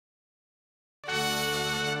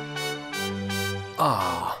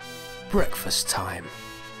Ah, breakfast time.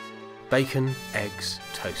 Bacon, eggs,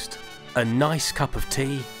 toast. A nice cup of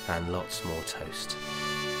tea and lots more toast.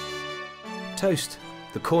 Toast,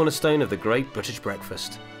 the cornerstone of the great British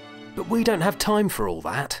breakfast. But we don't have time for all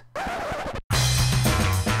that.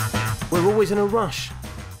 We're always in a rush.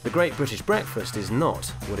 The great British breakfast is not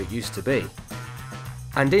what it used to be.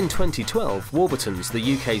 And in 2012, Warburton's, the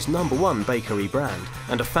UK's #1 bakery brand,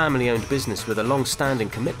 and a family-owned business with a long-standing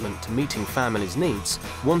commitment to meeting families' needs,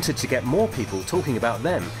 wanted to get more people talking about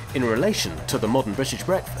them in relation to the modern British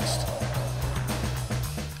breakfast.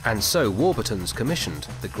 And so Warburton's commissioned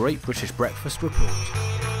the Great British Breakfast Report.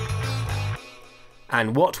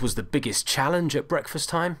 And what was the biggest challenge at breakfast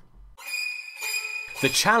time? The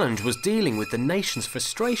challenge was dealing with the nation's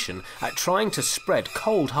frustration at trying to spread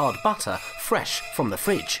cold hard butter fresh from the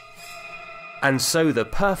fridge. And so the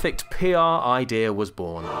perfect PR idea was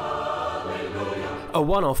born. A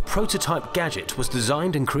one-off prototype gadget was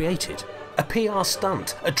designed and created. A PR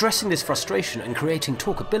stunt addressing this frustration and creating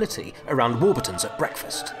talkability around Warburton's at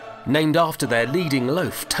breakfast. Named after their leading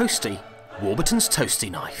loaf, Toastie, Warburton's Toastie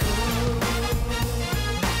Knife.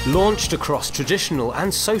 Launched across traditional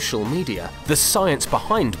and social media, the science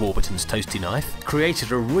behind Warburton's Toastie Knife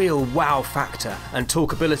created a real wow factor and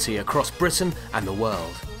talkability across Britain and the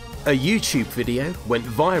world. A YouTube video went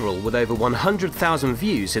viral with over 100,000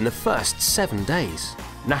 views in the first 7 days.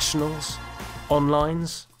 Nationals,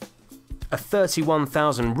 onlines, a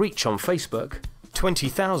 31,000 reach on Facebook,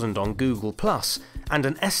 20,000 on Google+, and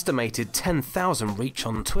an estimated 10,000 reach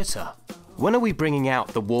on Twitter. When are we bringing out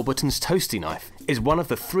the Warburton's Toastie Knife is one of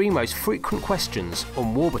the 3 most frequent questions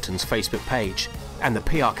on Warburton's Facebook page, and the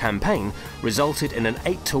PR campaign resulted in an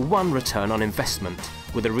 8-to-1 return on investment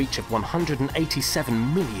with a reach of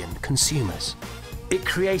 187 million consumers. It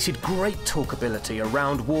created great talkability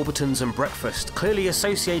around Warburton's and breakfast, clearly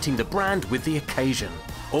associating the brand with the occasion.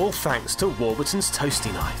 All thanks to Warburton's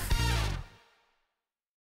Toastie Knife.